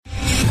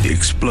The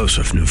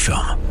explosive new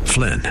film,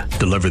 Flynn,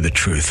 deliver the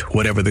truth,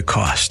 whatever the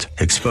cost,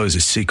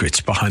 exposes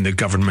secrets behind the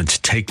government's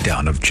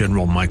takedown of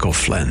General Michael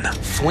Flynn.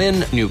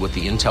 Flynn knew what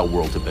the intel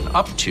world had been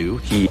up to.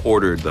 He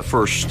ordered the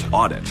first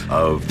audit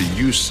of the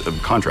use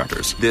of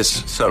contractors.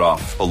 This set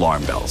off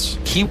alarm bells.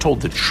 He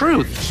told the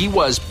truth. He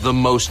was the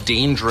most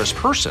dangerous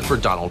person for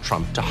Donald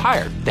Trump to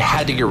hire. They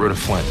had to get rid of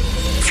Flynn.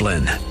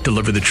 Flynn,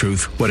 deliver the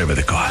truth, whatever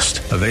the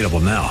cost. Available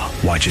now.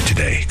 Watch it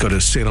today. Go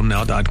to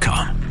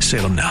salemnow.com.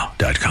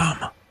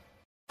 salemnow.com.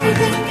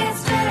 Everything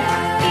gets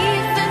better,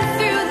 even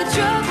through the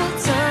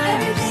troubled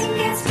times. Everything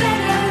gets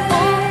better.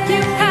 All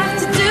you have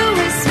to do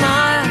is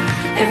smile.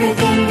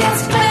 Everything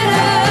gets better.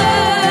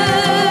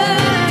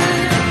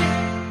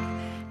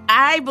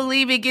 I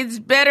believe it gets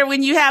better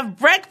when you have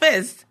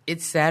breakfast.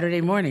 It's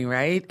Saturday morning,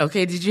 right?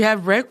 Okay, did you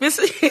have breakfast?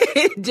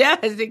 It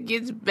does. It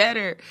gets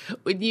better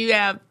when you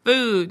have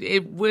food.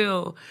 It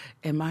will.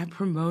 Am I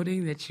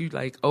promoting that you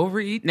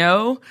overeat?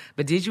 No.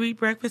 But did you eat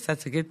breakfast?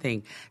 That's a good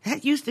thing.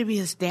 That used to be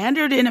a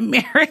standard in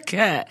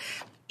America.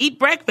 Eat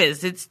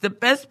breakfast. It's the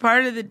best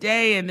part of the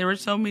day. And there were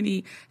so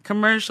many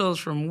commercials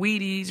from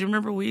Wheaties.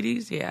 Remember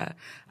Wheaties? Yeah.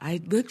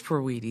 I looked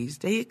for Wheaties.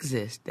 They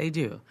exist. They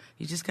do.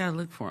 You just got to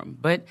look for them.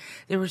 But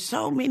there were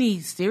so many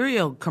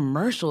cereal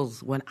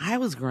commercials when I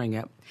was growing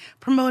up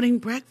promoting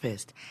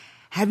breakfast.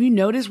 Have you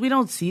noticed we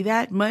don't see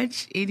that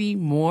much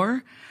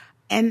anymore?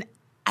 And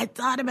I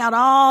thought about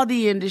all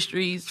the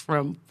industries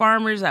from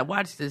farmers. I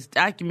watched this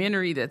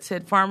documentary that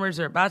said farmers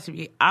are about to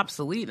be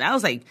obsolete. And I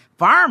was like,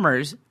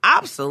 farmers?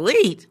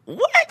 Obsolete?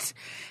 What?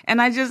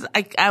 And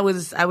I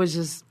was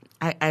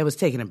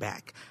taken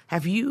aback.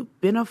 Have you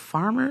been a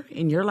farmer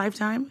in your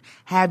lifetime?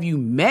 Have you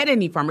met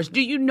any farmers? Do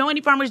you know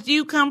any farmers? Do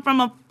you come from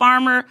a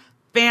farmer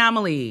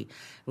family?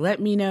 Let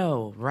me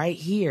know right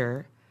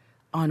here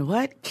on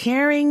what?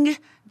 Carrying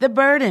the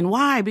burden.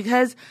 Why?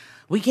 Because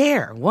we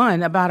care,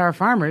 one, about our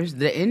farmers,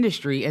 the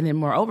industry, and then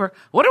moreover,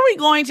 what are we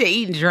going to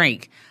eat and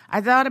drink?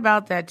 I thought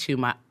about that too.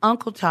 My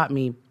uncle taught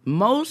me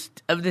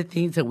most of the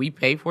things that we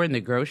pay for in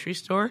the grocery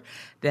store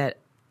that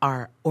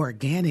are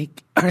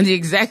organic are the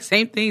exact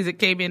same things that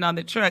came in on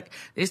the truck.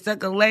 They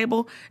stuck a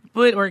label,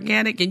 put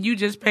organic, and you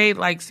just paid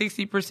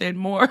 60%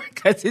 more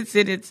because it's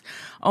in its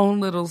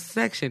own little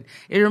section.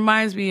 It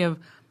reminds me of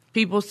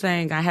people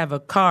saying I have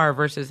a car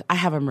versus I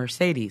have a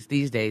Mercedes.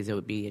 These days it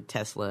would be a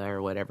Tesla or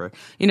whatever.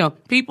 You know,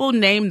 people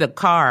name the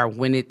car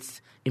when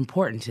it's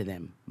important to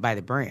them by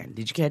the brand.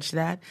 Did you catch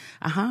that?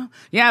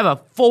 You have a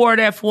Ford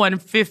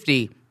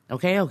F-150.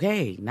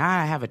 Okay. Now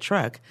I have a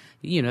truck.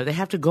 You know, they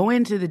have to go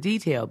into the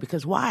detail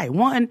because why?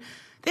 One,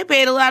 they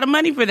paid a lot of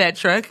money for that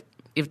truck,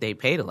 if they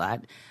paid a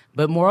lot.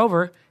 But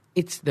moreover,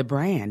 it's the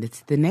brand. It's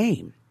the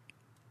name.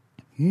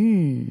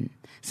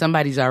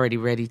 Somebody's already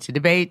ready to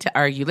debate, to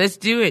argue. Let's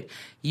do it.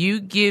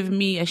 You give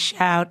me a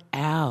shout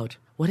out.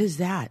 What is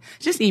that?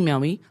 Just email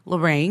me,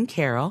 Lorraine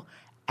Carroll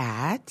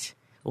at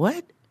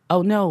what?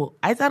 Oh, no,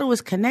 I thought it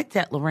was connect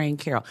at Lorraine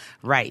Carroll.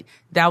 Right.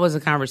 That was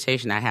a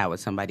conversation I had with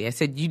somebody. I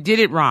said, you did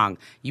it wrong.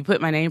 You put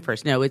my name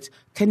first. No, it's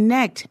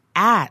connect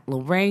at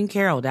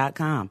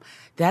LorraineCarroll.com.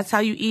 That's how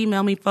you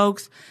email me,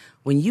 folks.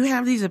 When you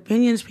have these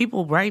opinions,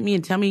 people write me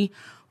and tell me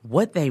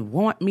what they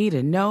want me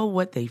to know,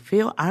 what they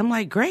feel. I'm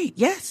like, great.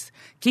 Yes.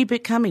 Keep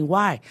it coming.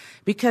 Why?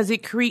 Because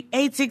it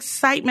creates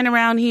excitement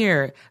around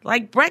here.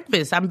 Like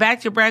breakfast. I'm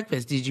back to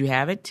breakfast. Did you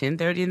have it?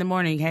 10:30 in the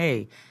morning.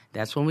 Hey,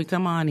 that's when we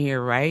come on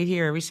here, right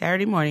here every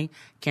Saturday morning,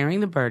 carrying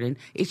the burden.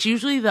 It's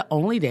usually the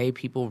only day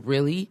people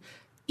really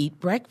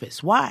eat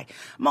breakfast. Why?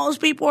 Most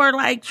people are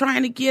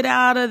trying to get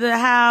out of the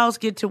house,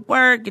 get to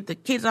work, get the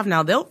kids off.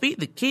 Now they'll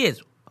feed the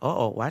kids.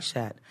 Oh, watch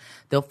that.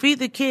 They'll feed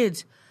the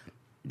kids.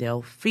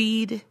 They'll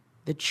feed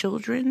the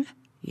children?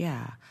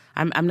 Yeah.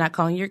 I'm not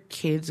calling your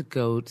kids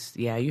goats.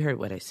 Yeah, you heard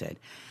what I said.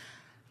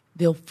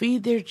 They'll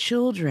feed their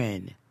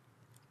children.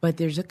 But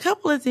there's a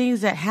couple of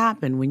things that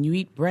happen when you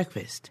eat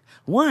breakfast.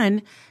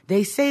 One,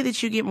 they say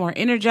that you get more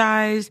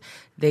energized.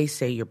 They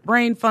say your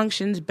brain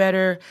functions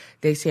better.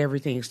 They say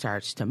everything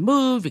starts to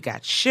move. You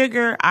got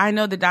sugar. I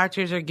know the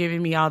doctors are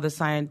giving me all the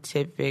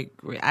scientific.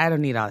 I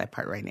don't need all that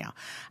part right now.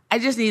 I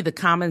just need the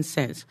common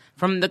sense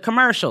from the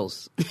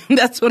commercials.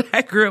 That's what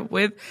I grew up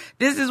with.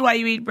 This is why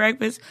you eat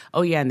breakfast.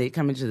 Oh, yeah, and they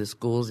come into the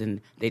schools and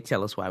they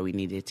tell us why we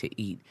needed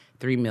to eat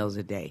 3 meals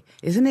a day.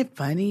 Isn't it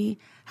funny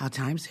how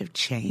times have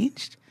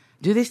changed?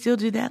 Do they still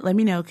do that? Let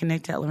me know.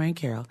 Connect at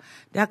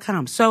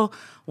LorraineCarroll.com. So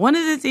one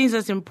of the things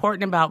that's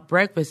important about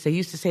breakfast, they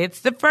used to say it's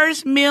the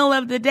first meal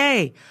of the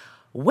day.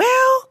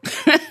 Well,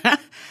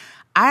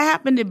 I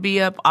happen to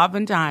be up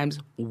oftentimes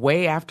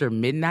way after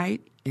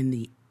midnight in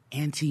the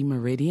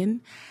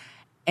ante-meridian.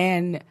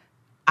 And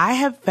I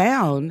have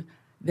found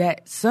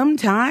that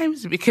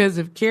sometimes because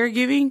of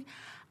caregiving,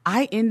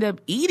 I end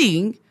up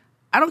eating,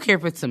 I don't care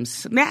if it's some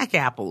snack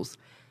apples,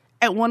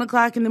 at 1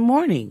 o'clock in the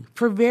morning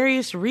for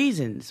various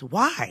reasons.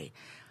 Why?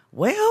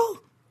 Well,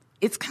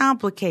 it's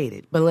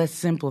complicated, but let's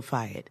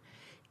simplify it.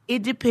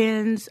 It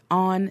depends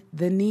on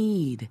the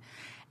need.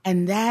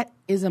 And that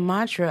is a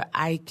mantra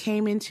I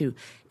came into.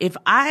 If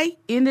I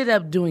ended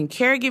up doing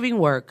caregiving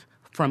work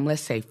from,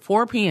 let's say,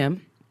 4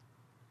 p.m.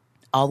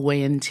 all the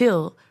way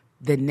until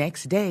the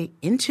next day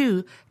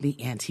into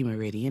the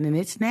anti-meridian, and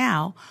it's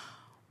now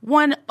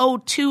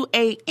 1:02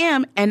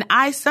 a.m., and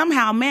I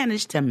somehow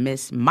managed to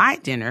miss my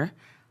dinner,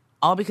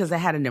 all because I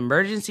had an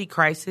emergency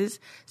crisis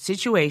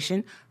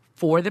situation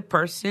for the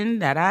person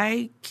that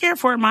I care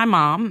for, my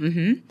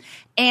mom.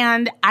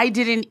 And I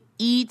didn't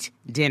eat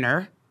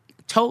dinner,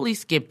 totally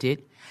skipped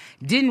it,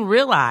 didn't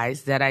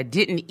realize that I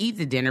didn't eat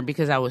the dinner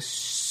because I was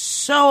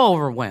so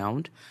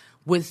overwhelmed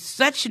with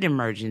such an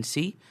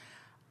emergency.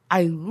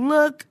 I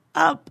look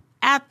up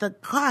at the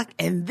clock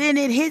and then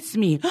it hits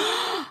me.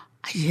 I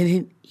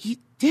didn't eat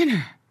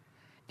dinner.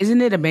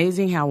 Isn't it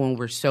amazing how when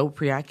we're so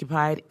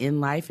preoccupied in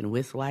life and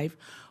with life,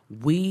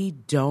 we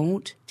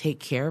don't take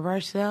care of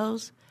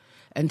ourselves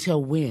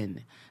until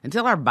when?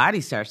 Until our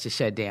body starts to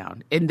shut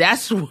down. And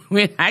that's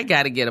when I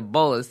got to get a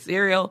bowl of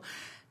cereal.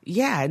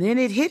 Yeah, and then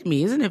it hit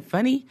me. Isn't it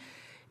funny?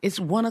 It's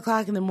 1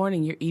 o'clock in the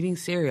morning, you're eating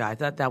cereal. I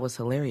thought that was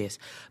hilarious.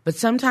 But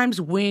sometimes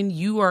when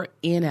you are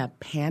in a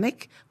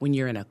panic, when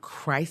you're in a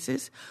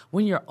crisis,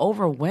 when you're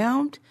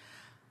overwhelmed,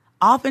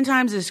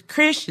 oftentimes as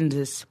Christians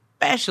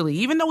especially,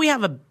 even though we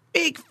have a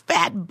big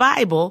fat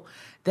Bible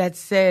that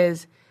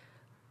says,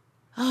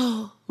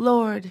 oh,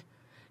 Lord,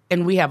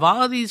 and we have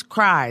all these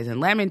cries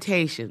and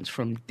lamentations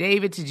from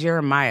David to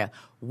Jeremiah,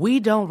 we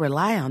don't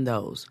rely on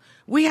those.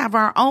 We have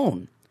our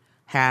own.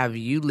 Have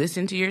you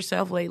listened to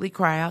yourself lately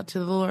cry out to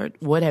the Lord?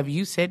 What have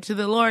you said to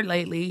the Lord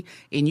lately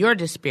in your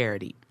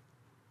disparity?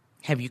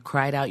 Have you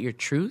cried out your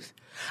truth?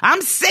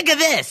 I'm sick of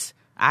this.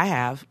 I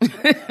have.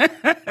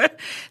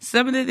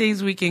 Some of the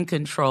things we can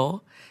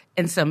control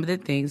and some of the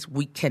things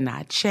we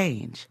cannot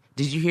change.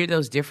 Did you hear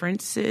those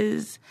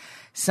differences?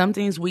 Some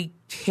things we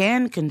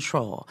can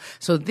control.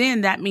 So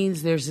then that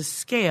means there's a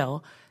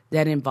scale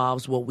that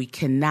involves what we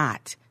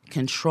cannot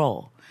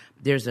control.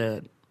 There's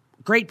a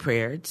great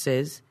prayer. It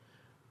says,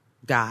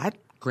 God,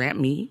 grant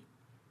me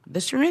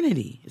the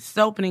serenity. It's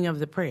the opening of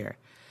the prayer.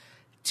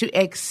 To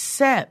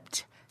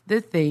accept the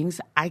things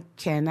I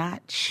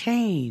cannot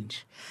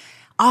change.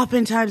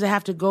 Oftentimes I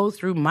have to go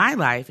through my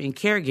life in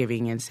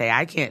caregiving and say,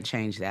 I can't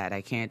change that.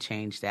 I can't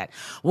change that.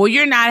 Well,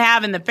 you're not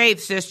having the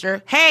faith,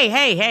 sister.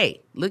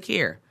 Hey, look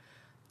here.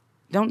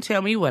 Don't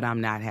tell me what I'm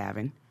not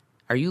having.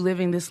 Are you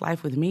living this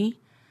life with me?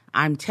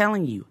 I'm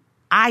telling you,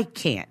 I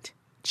can't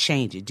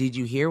change it. Did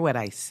you hear what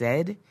I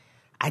said?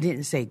 I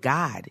didn't say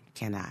God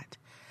cannot.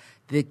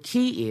 The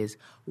key is,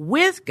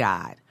 with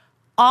God,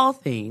 all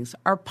things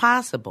are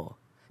possible.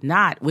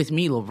 Not with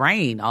me,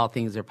 Lorraine, all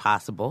things are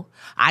possible.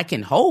 I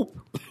can hope,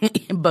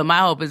 but my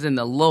hope is in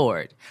the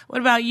Lord. What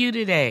about you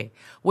today?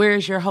 Where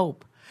is your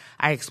hope?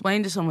 I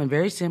explained to someone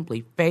very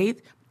simply,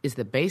 faith is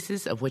the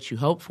basis of what you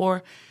hope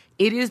for.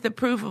 It is the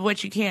proof of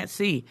what you can't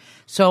see.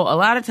 So a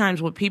lot of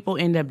times what people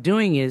end up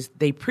doing is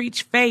they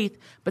preach faith,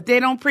 but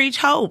they don't preach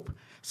hope.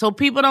 So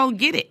people don't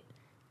get it.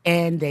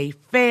 And they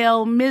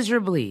fail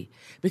miserably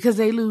because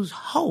they lose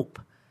hope.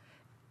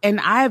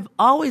 And I've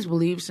always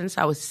believed since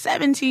I was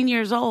 17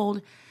 years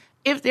old,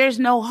 if there's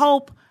no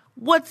hope,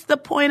 what's the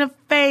point of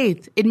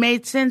faith? It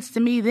made sense to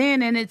me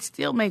then, and it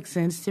still makes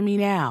sense to me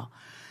now.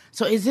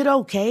 So is it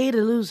okay to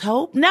lose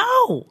hope?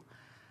 No,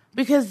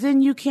 because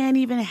then you can't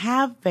even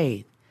have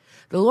faith.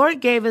 The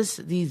Lord gave us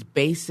these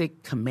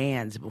basic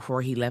commands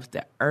before he left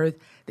the earth.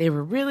 They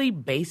were really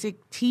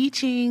basic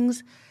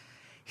teachings.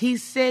 He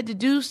said to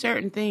do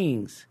certain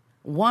things.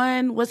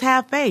 One was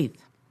have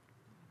faith.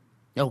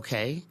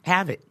 Okay,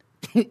 have it.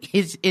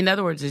 In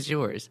other words, it's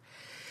yours.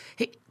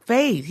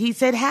 Faith, he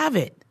said have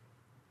it.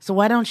 So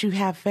why don't you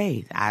have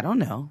faith? I don't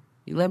know.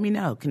 You let me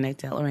know.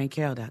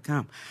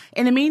 Connect@LorraineCarroll.com.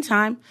 In the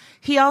meantime,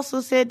 he also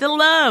said to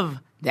love.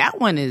 That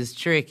one is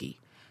tricky.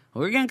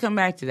 We're going to come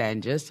back to that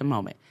in just a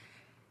moment.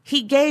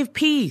 He gave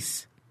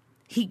peace.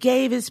 He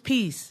gave his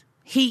peace.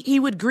 He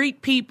would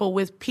greet people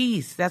with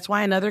peace. That's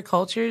why in other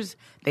cultures,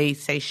 they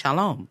say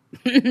shalom.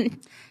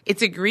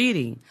 It's a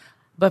greeting.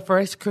 But for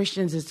us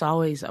Christians, it's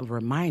always a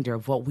reminder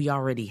of what we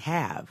already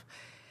have.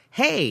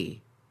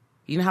 Hey,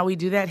 you know how we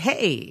do that?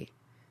 Hey,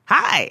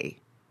 hi.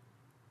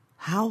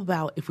 How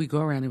about if we go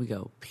around and we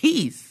go,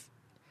 peace?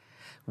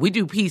 We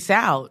do peace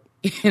out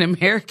in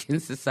American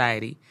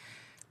society.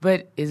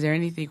 But is there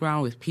anything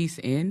wrong with peace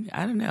in?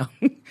 I don't know.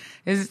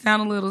 Does it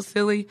sound a little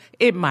silly?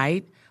 It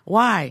might.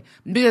 Why?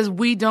 Because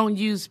we don't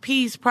use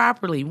peace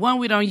properly. One,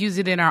 we don't use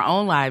it in our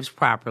own lives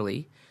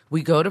properly.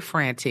 We go to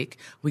frantic.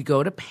 We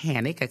go to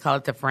panic. I call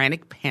it the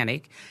frantic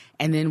panic.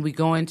 And then we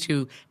go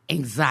into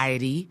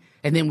anxiety.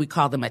 And then we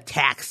call them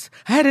attacks.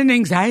 I had an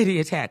anxiety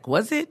attack.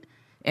 Was it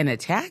an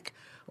attack?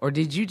 Or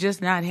did you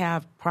just not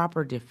have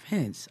proper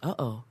defense?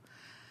 Uh-oh.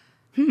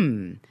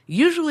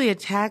 Usually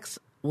attacks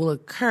will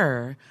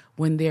occur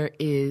when there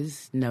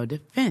is no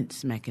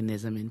defense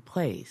mechanism in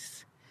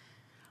place.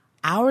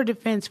 Our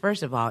defense,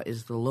 first of all,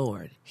 is the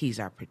Lord. He's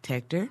our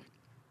protector.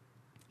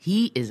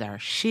 He is our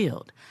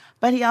shield.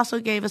 But he also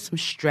gave us some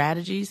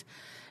strategies.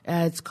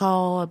 It's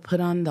called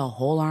put on the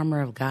whole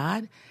armor of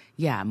God.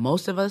 Yeah,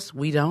 most of us,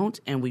 we don't,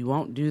 and we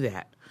won't do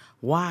that.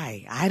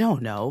 Why? I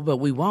don't know, but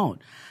we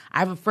won't. I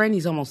have a friend,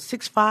 he's almost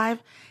 6'5",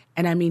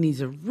 and I mean,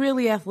 he's a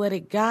really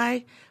athletic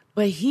guy,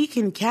 but he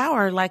can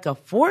cower like a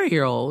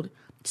 4-year-old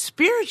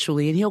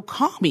spiritually, and he'll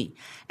call me.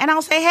 And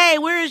I'll say, hey,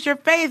 where is your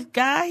faith,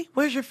 guy?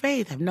 Where's your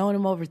faith? I've known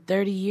him over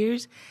 30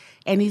 years,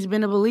 and he's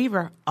been a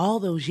believer all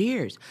those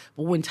years.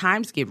 But when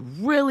times get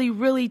really,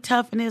 really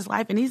tough in his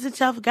life, and he's a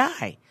tough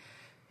guy,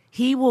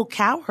 he will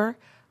cower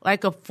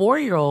like a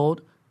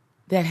 4-year-old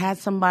that had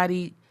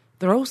somebody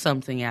throw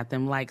something at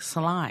them like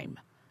slime.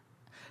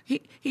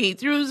 He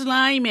threw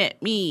slime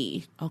at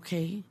me.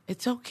 Okay,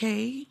 it's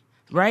okay,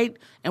 right?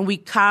 And we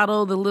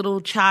coddle the little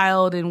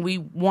child, and we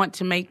want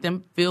to make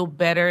them feel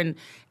better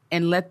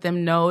and let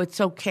them know it's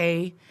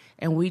okay.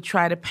 And we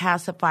try to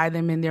pacify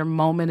them in their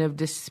moment of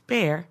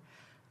despair.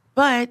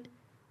 But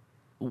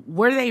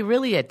were they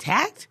really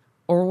attacked,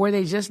 or were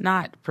they just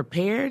not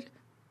prepared?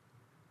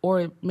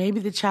 Or maybe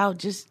the child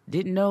just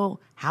didn't know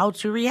how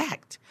to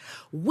react.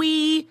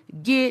 We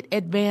get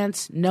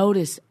advance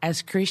notice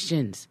as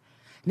Christians.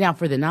 Now,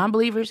 for the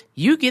non-believers,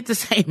 you get the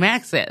same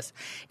access.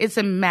 It's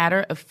a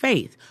matter of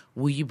faith.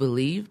 Will you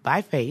believe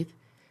by faith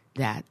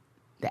that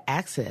the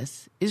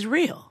access is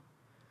real?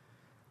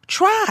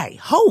 Try,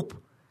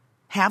 hope.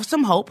 Have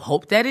some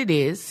hope that it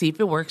is, see if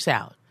it works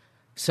out.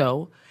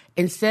 So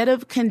instead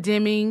of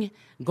condemning,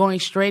 going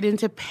straight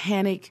into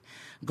panic,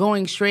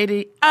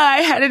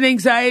 I had an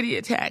anxiety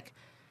attack,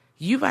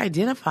 you've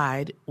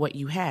identified what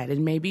you had. It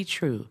may be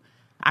true.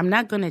 I'm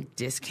not going to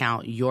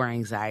discount your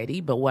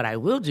anxiety, but what I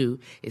will do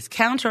is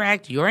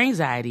counteract your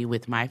anxiety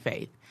with my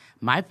faith.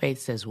 My faith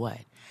says what?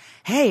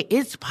 Hey,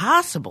 it's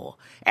possible.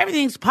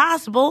 Everything's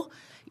possible.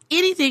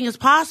 Anything is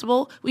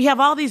possible. We have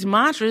all these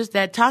mantras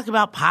that talk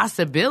about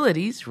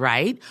possibilities,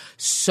 right?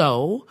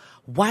 So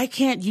why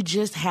can't you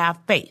just have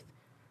faith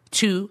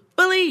to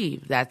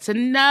believe? That's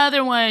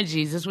another one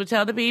Jesus would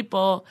tell the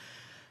people.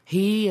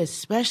 He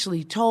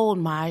especially told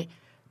my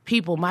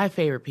people, my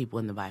favorite people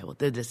in the Bible,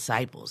 the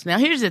disciples. Now,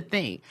 here's the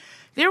thing.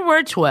 There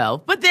were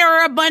 12, but there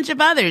were a bunch of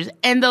others.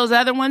 And those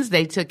other ones,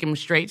 they took him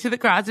straight to the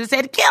cross and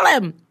said, kill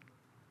him.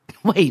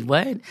 Wait,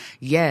 what?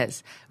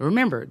 Yes.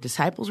 Remember,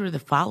 disciples were the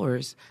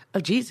followers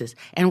of Jesus.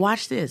 And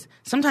watch this.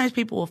 Sometimes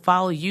people will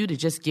follow you to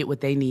just get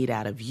what they need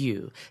out of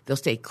you. They'll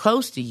stay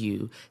close to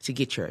you to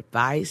get your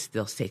advice.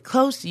 They'll stay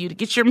close to you to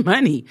get your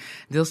money.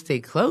 They'll stay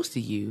close to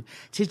you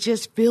to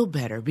just feel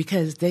better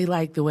because they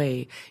like the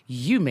way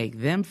you make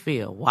them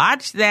feel.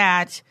 Watch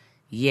that.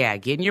 Yeah,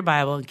 get in your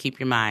Bible and keep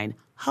your mind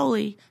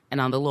holy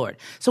and on the Lord.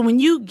 So when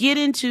you get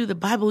into the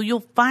Bible,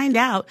 you'll find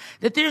out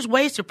that there's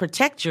ways to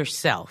protect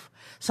yourself.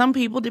 Some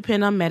people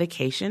depend on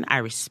medication. I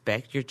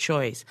respect your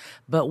choice.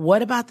 But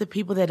what about the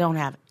people that don't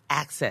have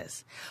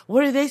access?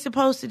 What are they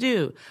supposed to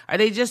do? Are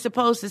they just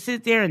supposed to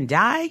sit there and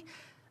die?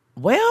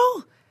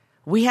 Well,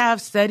 we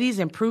have studies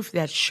and proof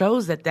that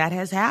shows that that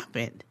has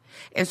happened.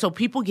 And so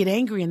people get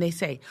angry and they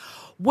say,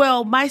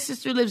 well, my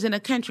sister lives in a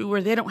country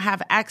where they don't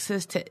have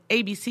access to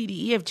A, B, C,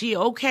 D, E, F, G.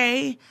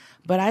 Okay,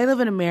 but I live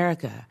in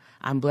America.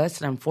 I'm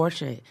blessed and I'm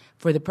fortunate.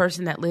 For the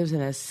person that lives in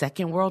a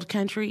second world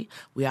country,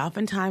 we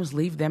oftentimes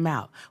leave them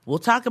out. We'll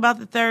talk about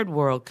the third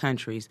world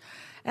countries.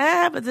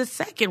 But the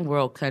second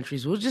world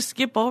countries, we'll just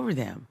skip over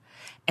them.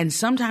 And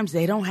sometimes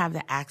they don't have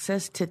the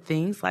access to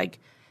things like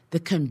the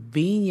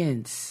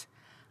convenience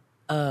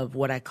of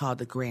what I call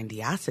the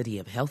grandiosity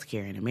of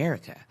healthcare in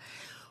America.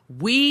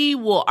 We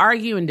will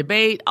argue and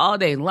debate all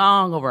day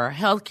long over our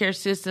healthcare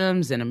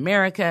systems in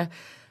America,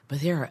 but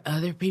there are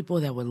other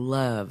people that would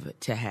love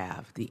to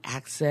have the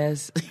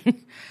access.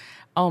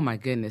 Oh, my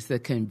goodness, the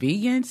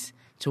convenience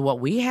to what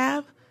we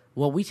have,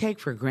 what we take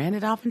for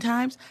granted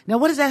oftentimes. Now,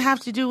 what does that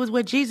have to do with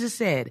what Jesus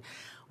said?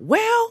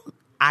 Well,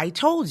 I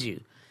told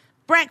you,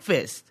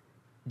 breakfast.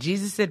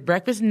 Jesus said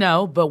breakfast?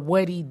 No, but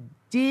what he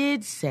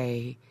did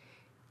say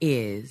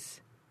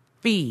is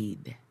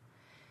feed.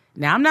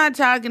 Now, I'm not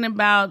talking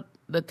about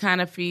the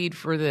kind of feed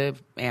for the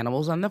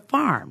animals on the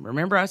farm.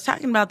 Remember, I was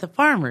talking about the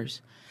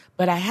farmers.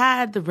 But I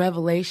had the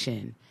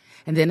revelation,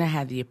 and then I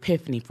had the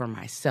epiphany for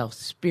myself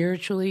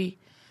spiritually.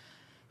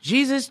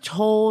 Jesus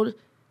told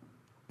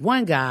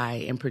one guy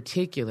in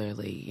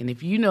particularly, and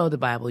if you know the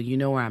Bible, you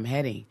know where I'm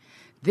heading.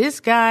 This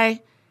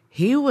guy,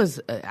 he was,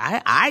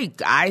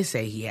 I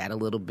say he had a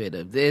little bit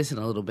of this and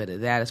a little bit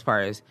of that as far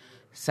as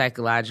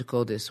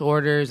psychological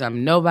disorders.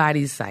 I'm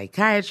nobody's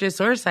psychiatrist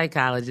or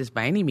psychologist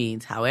by any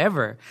means.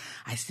 However,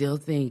 I still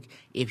think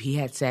if he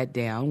had sat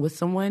down with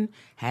someone,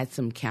 had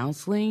some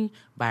counseling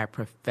by a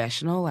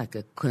professional like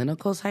a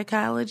clinical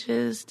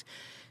psychologist,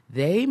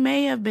 they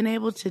may have been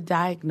able to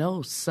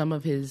diagnose some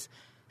of his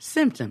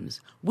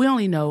symptoms. We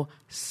only know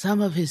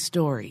some of his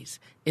stories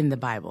in the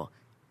Bible.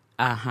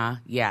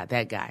 Yeah,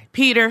 that guy.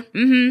 Peter,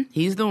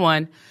 he's the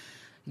one.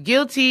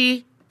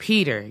 Guilty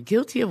Peter.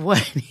 Guilty of what?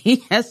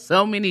 He has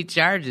so many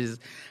charges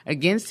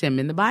against him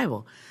in the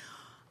Bible.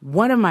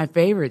 One of my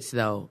favorites,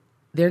 though,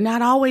 they're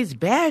not always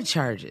bad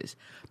charges.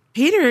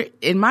 Peter,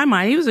 in my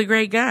mind, he was a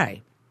great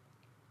guy.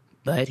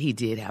 But he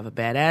did have a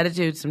bad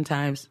attitude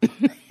sometimes,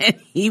 and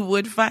he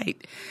would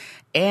fight.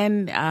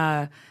 And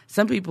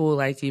some people would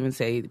like to even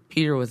say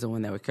Peter was the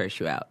one that would curse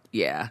you out.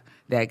 Yeah,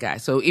 that guy.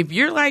 So if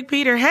you're like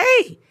Peter,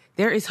 hey,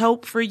 there is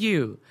hope for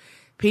you.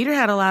 Peter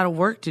had a lot of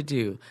work to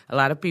do. A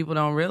lot of people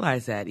don't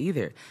realize that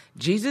either.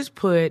 Jesus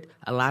put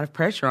a lot of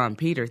pressure on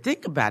Peter.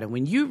 Think about it.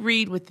 When you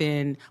read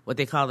within what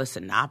they call the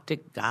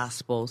Synoptic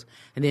Gospels,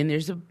 and then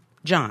there's a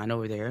John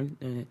over there.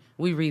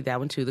 We read that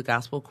one too, the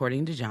Gospel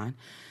according to John.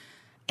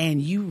 And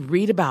you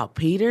read about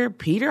Peter.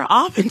 Peter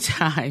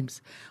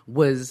oftentimes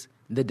was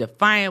the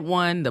defiant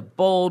one, the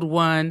bold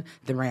one,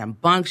 the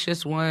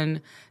rambunctious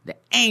one, the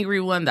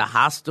angry one, the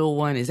hostile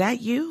one. Is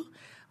that you?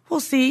 Well,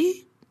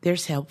 see,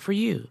 there's help for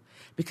you.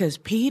 Because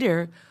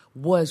Peter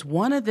was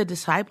one of the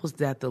disciples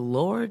that the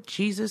Lord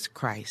Jesus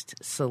Christ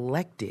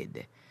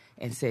selected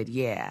and said,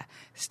 yeah,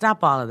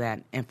 stop all of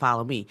that and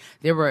follow me.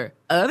 There were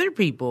other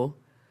people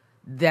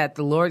that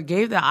the Lord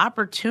gave the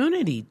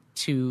opportunity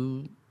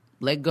to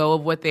let go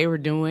of what they were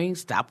doing,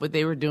 stop what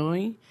they were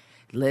doing,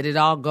 let it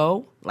all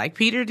go, like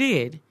Peter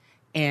did,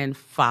 and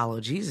follow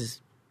Jesus.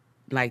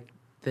 Like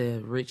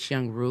the rich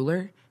young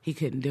ruler, he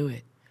couldn't do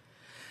it.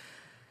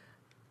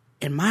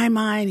 In my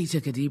mind, he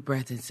took a deep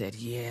breath and said,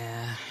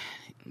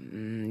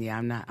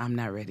 I'm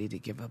not ready to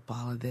give up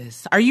all of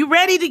this. Are you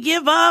ready to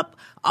give up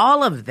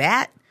all of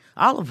that?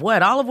 All of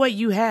what? All of what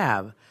you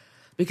have.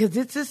 Because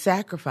it's a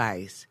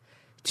sacrifice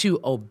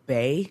to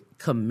obey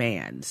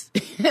commands.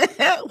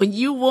 When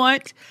you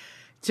want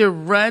to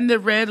run the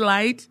red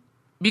light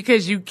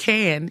because you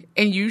can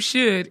and you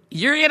should,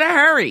 you're in a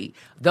hurry.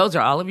 Those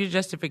are all of your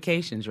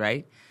justifications,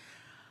 right?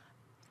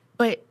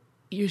 But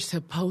you're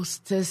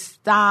supposed to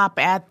stop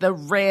at the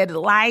red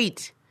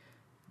light.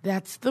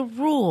 That's the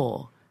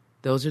rule.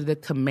 Those are the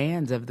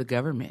commands of the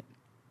government.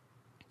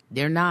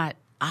 They're not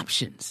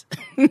options.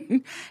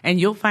 And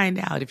you'll find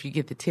out if you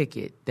get the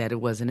ticket that it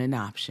wasn't an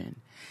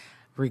option.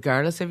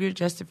 Regardless of your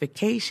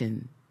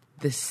justification,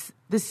 this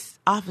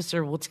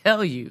officer will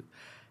tell you,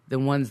 the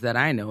ones that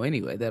I know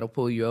anyway, that'll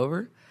pull you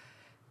over.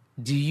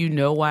 Do you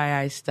know why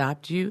I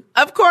stopped you?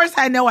 Of course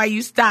I know why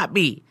you stopped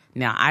me.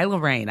 Now,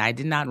 Lorraine, I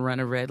did not run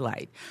a red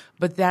light,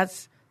 but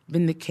that's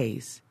been the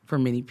case for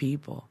many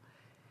people.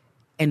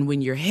 And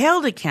when you're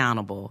held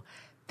accountable,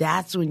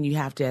 that's when you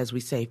have to, as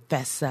we say,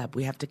 fess up.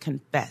 We have to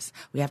confess.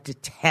 We have to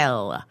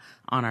tell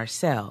on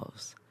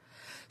ourselves.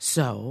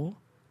 So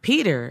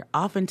Peter,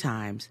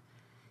 oftentimes,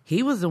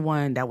 he was the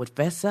one that would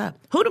fess up.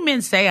 Who do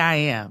men say I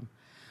am?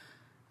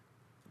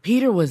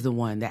 Peter was the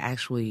one that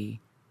actually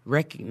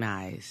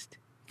recognized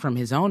from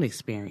his own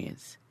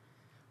experience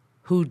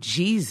who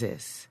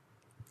Jesus,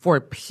 for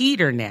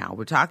Peter now,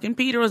 we're talking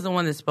Peter was the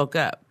one that spoke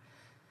up.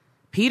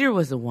 Peter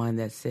was the one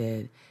that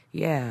said,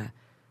 yeah,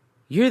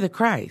 you're the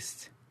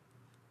Christ.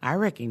 I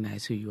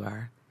recognize who you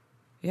are.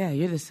 Yeah,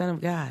 you're the Son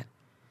of God.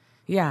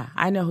 Yeah,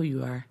 I know who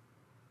you are.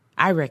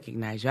 I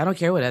recognize you. I don't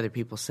care what other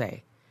people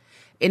say.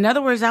 In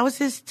other words, that was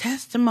his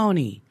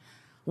testimony.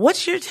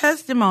 What's your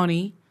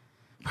testimony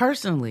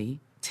personally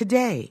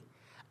today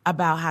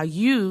about how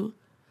you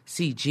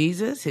see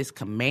Jesus, his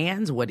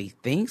commands, what he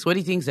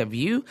thinks of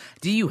you?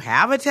 Do you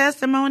have a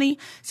testimony?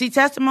 See,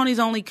 testimonies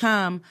only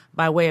come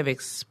by way of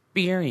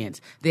experience.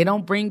 They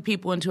don't bring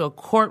people into a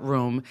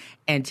courtroom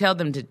and tell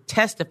them to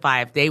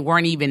testify if they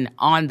weren't even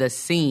on the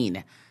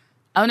scene.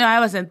 Oh, no,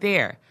 I wasn't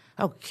there.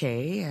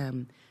 Okay,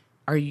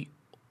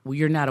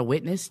 you're not a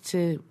witness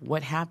to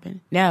what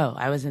happened? No,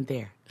 I wasn't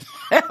there.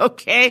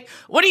 Okay,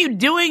 what are you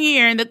doing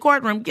here in the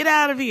courtroom? Get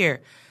out of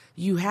here.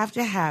 You have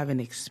to have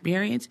an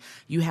experience.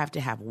 You have to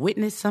have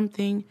witnessed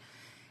something.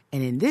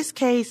 And in this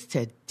case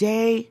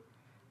today,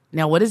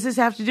 now what does this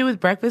have to do with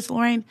breakfast,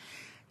 Lorraine?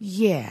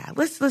 Yeah,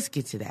 let's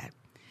get to that.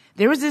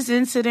 There was this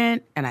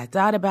incident, and I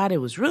thought about it. It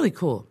was really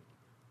cool.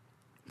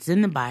 It's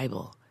in the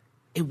Bible.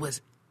 It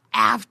was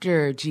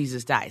after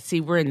Jesus died.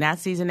 See, we're in that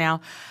season now.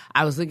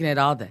 I was looking at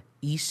all the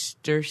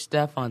Easter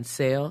stuff on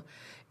sale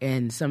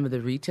in some of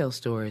the retail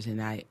stores,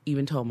 and I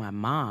even told my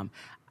mom,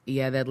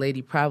 yeah, that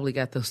lady probably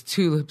got those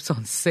tulips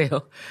on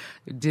sale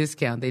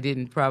discount. They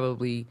didn't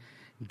probably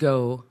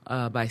go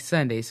by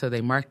Sunday, so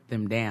they marked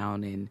them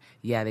down, and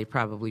yeah, they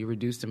probably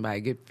reduced them by a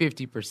good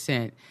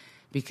 50%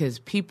 because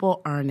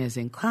people aren't as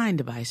inclined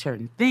to buy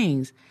certain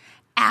things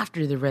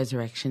after the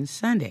Resurrection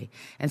Sunday.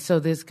 And so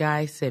this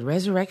guy said,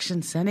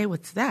 Resurrection Sunday,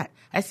 what's that?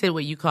 I said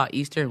what you call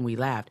Easter, and we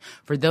laughed.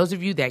 For those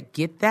of you that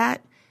get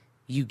that,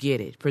 you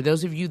get it. For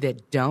those of you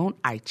that don't,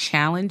 I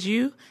challenge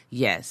you.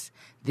 Yes,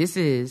 this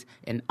is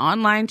an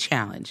online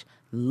challenge.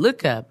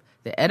 Look up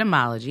the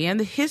etymology and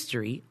the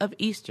history of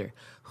Easter.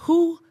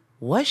 Who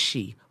was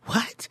she?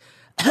 What?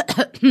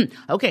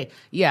 Okay,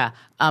 yeah.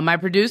 My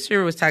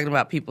producer was talking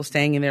about people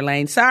staying in their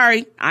lane.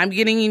 Sorry, I'm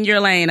getting in your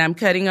lane. I'm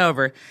cutting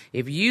over.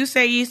 If you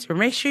say Easter,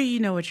 make sure you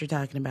know what you're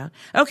talking about.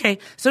 Okay,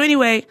 so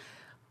anyway,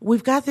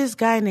 we've got this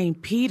guy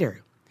named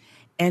Peter.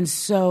 And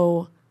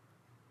so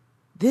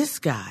this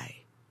guy,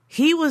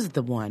 he was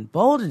the one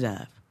bold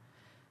enough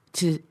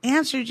to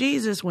answer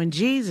Jesus when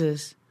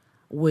Jesus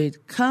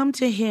would come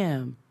to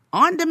him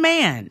on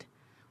demand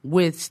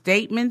with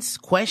statements,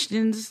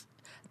 questions,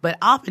 but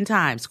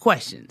oftentimes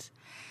questions.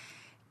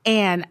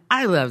 And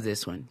I love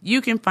this one. You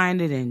can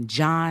find it in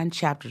John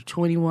chapter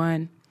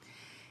 21.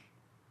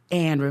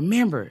 And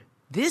remember,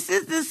 this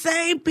is the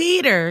same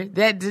Peter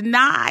that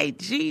denied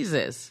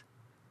Jesus,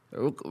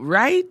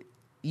 right?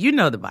 you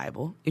know the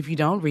Bible. If you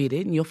don't, read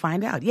it and you'll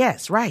find out.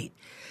 Yes, right.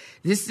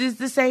 This is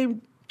the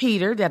same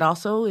Peter that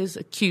also is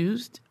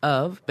accused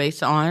of,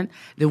 based on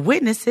the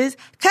witnesses,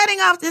 cutting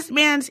off this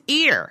man's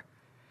ear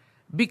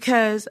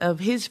because of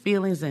his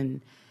feelings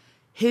and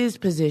his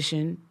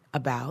position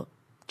about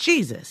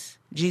Jesus.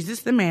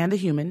 Jesus, the man, the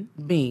human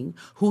being,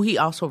 who he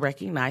also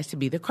recognized to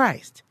be the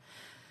Christ.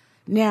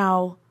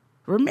 Now,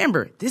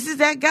 remember, this is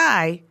that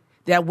guy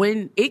that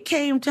when it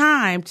came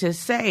time to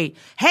say,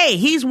 hey,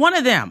 he's one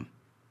of them.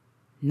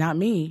 Not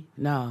me.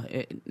 No,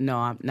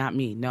 not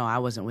me. No, I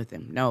wasn't with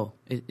him. No,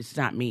 it's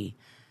not me.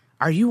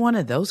 Are you one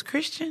of those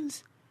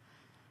Christians?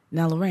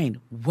 Now, Lorraine,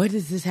 what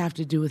does this have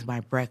to do with my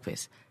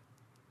breakfast?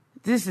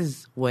 This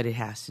is what it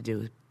has to do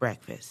with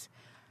breakfast.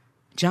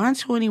 John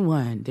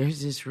 21,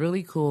 there's this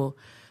really cool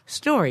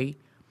story,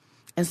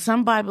 and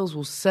some Bibles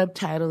will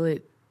subtitle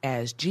it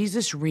as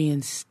Jesus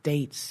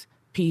reinstates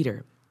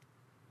Peter.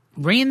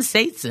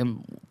 Reinstates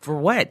him for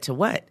what? To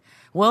what?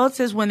 Well, it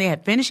says when they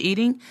had finished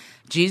eating,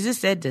 Jesus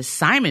said to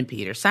Simon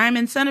Peter,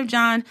 Simon, son of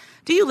John,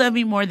 do you love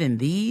me more than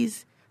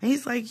these? And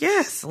he's like,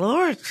 yes,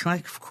 Lord.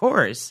 Like, of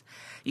course.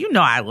 You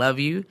know I love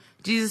you.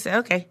 Jesus said,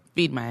 okay,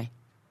 feed my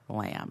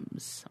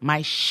lambs,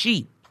 my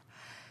sheep.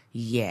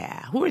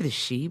 Yeah. Who are the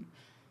sheep?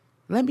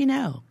 Let me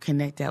know.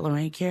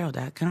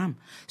 Connect@LorraineCarroll.com.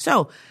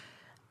 So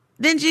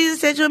then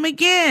Jesus said to him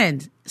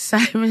again,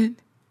 Simon,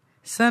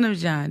 son of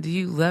John, do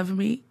you love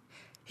me?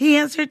 He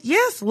answered,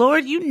 yes,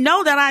 Lord, you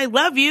know that I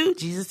love you.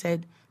 Jesus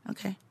said,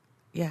 okay,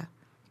 yeah,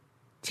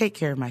 take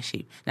care of my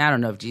sheep. Now, I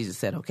don't know if Jesus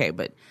said okay,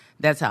 but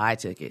that's how I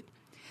took it.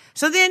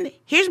 So then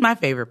here's my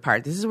favorite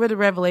part. This is where the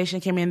revelation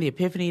came in, the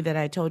epiphany that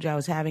I told you I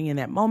was having in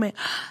that moment.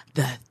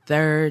 The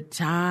third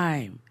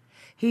time.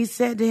 He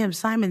said to him,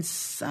 Simon,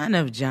 son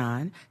of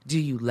John, do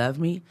you love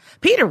me?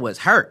 Peter was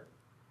hurt.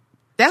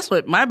 That's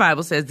what my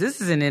Bible says. This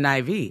is an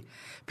NIV.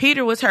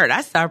 Peter was hurt.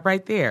 I stopped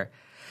right there.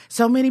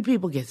 So many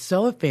people get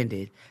so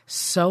offended,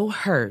 so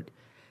hurt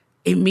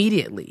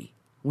immediately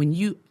when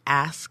you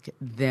ask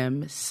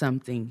them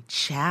something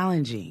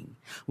challenging,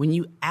 when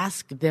you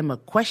ask them a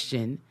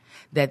question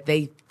that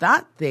they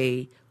thought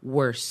they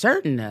were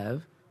certain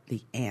of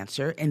the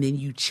answer, and then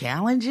you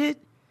challenge it.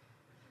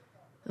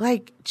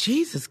 Like,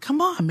 Jesus,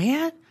 come on,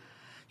 man.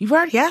 You've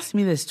already asked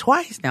me this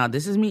twice now.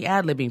 This is me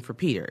ad-libbing for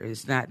Peter.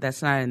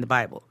 That's not in the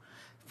Bible.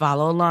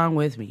 Follow along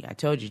with me. I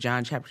told you,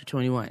 John chapter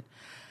 21.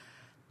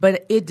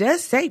 But it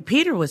does say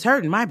Peter was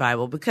hurt in my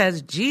Bible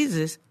because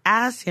Jesus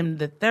asked him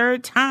the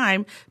third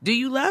time, do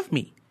you love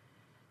me?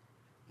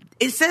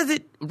 It says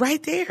it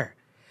right there.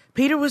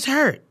 Peter was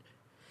hurt.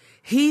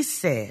 He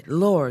said,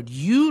 Lord,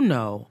 you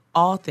know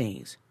all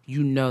things.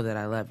 You know that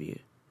I love you.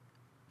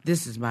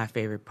 This is my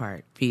favorite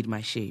part. Feed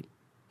my sheep.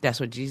 That's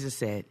what Jesus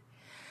said.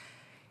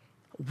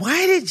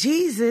 Why did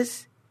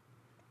Jesus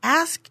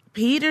ask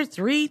Peter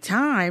 3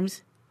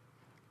 times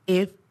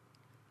if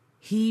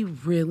he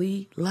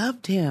really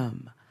loved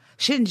him?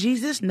 Shouldn't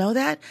Jesus know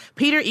that?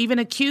 Peter even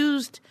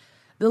accused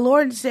the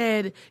Lord and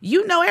said,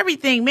 you know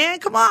everything, man.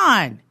 Come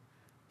on.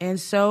 And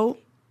so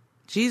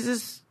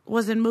Jesus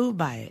wasn't moved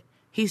by it.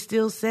 He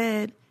still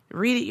said,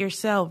 read it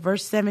yourself,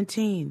 verse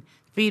 17,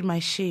 feed my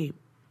sheep.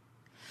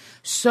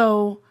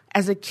 So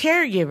as a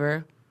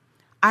caregiver,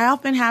 I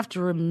often have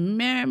to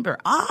remember,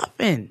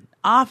 often,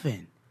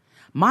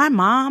 my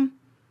mom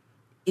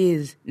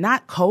is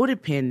not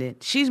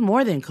codependent. She's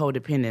more than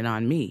codependent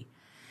on me.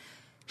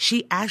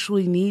 She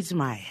actually needs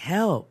my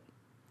help.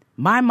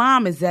 My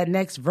mom is that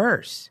next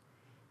verse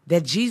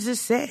that Jesus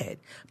said.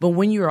 But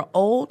when you're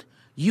old,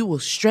 you will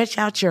stretch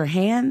out your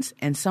hands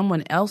and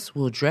someone else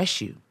will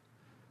dress you.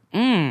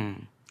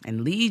 And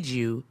lead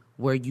you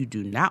where you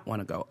do not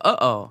want to go.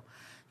 Uh-oh.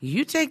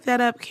 You take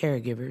that up,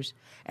 caregivers.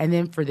 And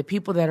then for the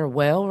people that are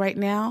well right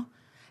now,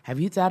 have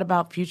you thought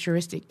about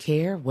futuristic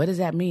care? What does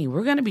that mean?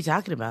 We're going to be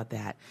talking about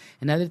that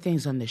and other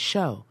things on the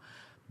show.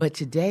 But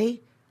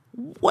today,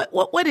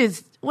 what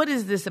is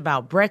this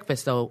about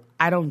breakfast, though?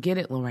 I don't get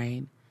it,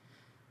 Lorraine.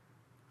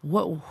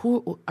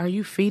 Who are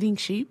you feeding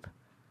sheep?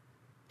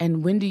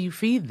 And when do you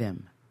feed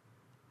them?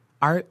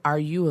 Are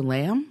you a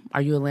lamb?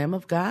 Are you a lamb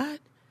of God?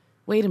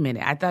 Wait a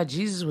minute. I thought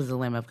Jesus was the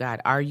Lamb of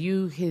God. Are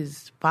you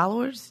his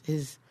followers,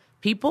 his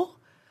people?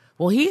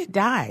 Well, he had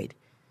died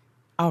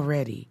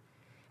already,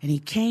 and he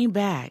came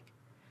back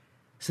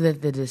so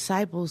that the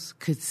disciples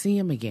could see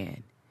him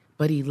again.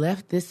 But he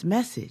left this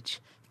message,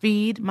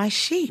 feed my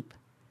sheep.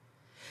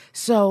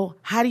 So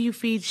how do you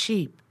feed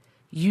sheep?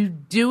 You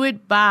do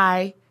it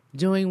by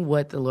doing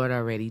what the Lord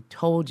already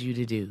told you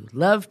to do.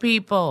 Love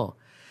people.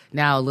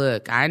 Now,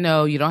 look, I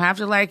know you don't have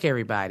to like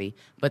everybody,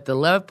 but the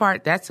love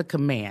part, that's a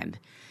command.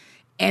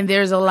 And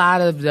there's a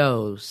lot of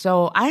those.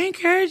 So I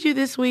encourage you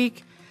this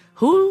week,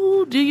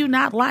 who do you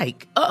not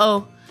like?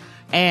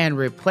 And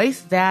replace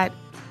that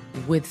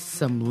with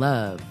some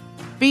love.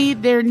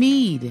 Feed their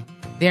need.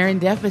 They're in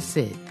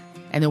deficit.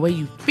 And the way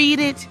you feed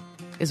it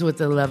is with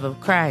the love of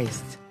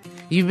Christ.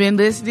 You've been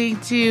listening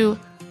to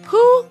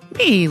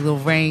me,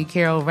 Lorraine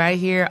Carroll, right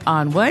here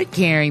on What?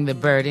 Carrying the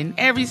Burden,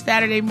 every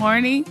Saturday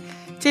morning,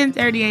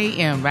 10:30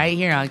 a.m. right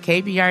here on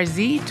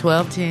KPRZ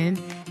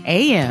 1210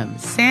 a.m.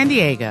 San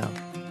Diego.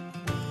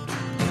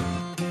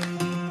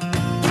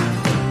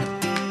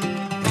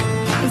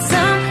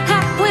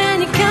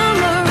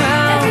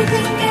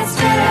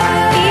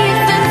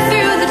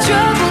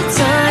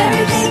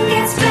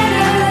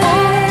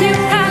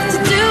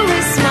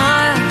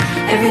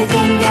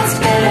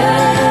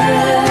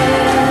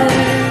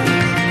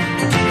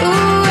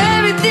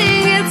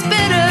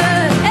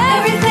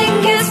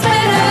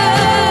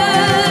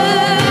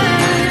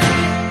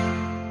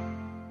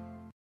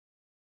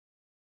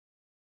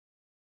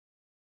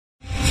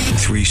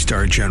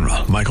 three-star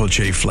general Michael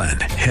J. Flynn,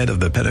 head of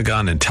the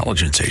Pentagon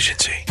Intelligence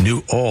Agency,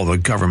 knew all the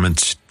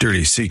government's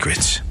dirty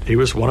secrets. He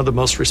was one of the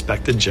most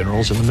respected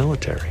generals in the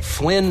military.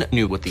 Flynn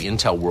knew what the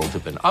intel world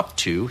had been up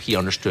to. He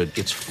understood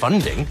its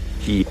funding.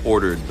 He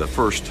ordered the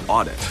first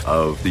audit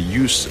of the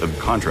use of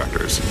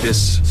contractors.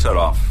 This set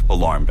off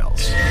alarm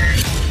bells.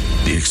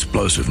 The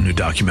explosive new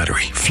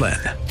documentary, Flynn,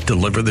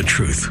 Deliver the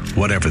Truth,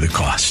 Whatever the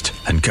Cost,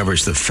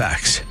 uncovers the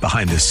facts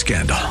behind this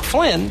scandal.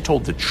 Flynn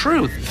told the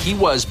truth. He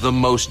was the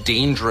most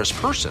dangerous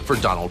person for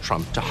Donald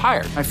Trump to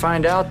hire. I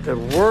find out the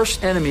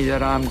worst enemy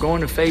that I'm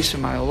going to face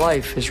in my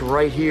life is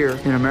right here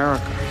in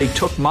America. They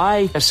took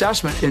my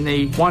assessment and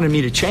they wanted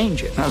me to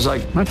change it. And I was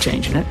like, I'm not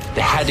changing it.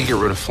 They had to get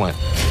rid of Flynn.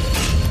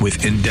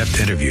 With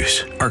in-depth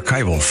interviews,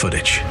 archival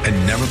footage, and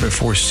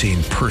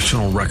never-before-seen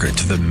personal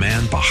records of the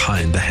man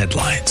behind the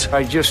headlines.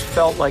 I just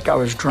felt like I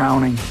was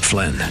drowning.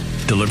 Flynn,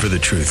 Deliver the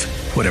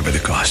Truth, Whatever the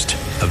Cost.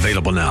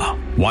 Available now.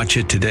 Watch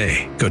it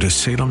today. Go to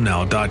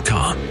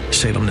salemnow.com.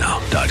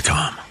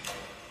 salemnow.com.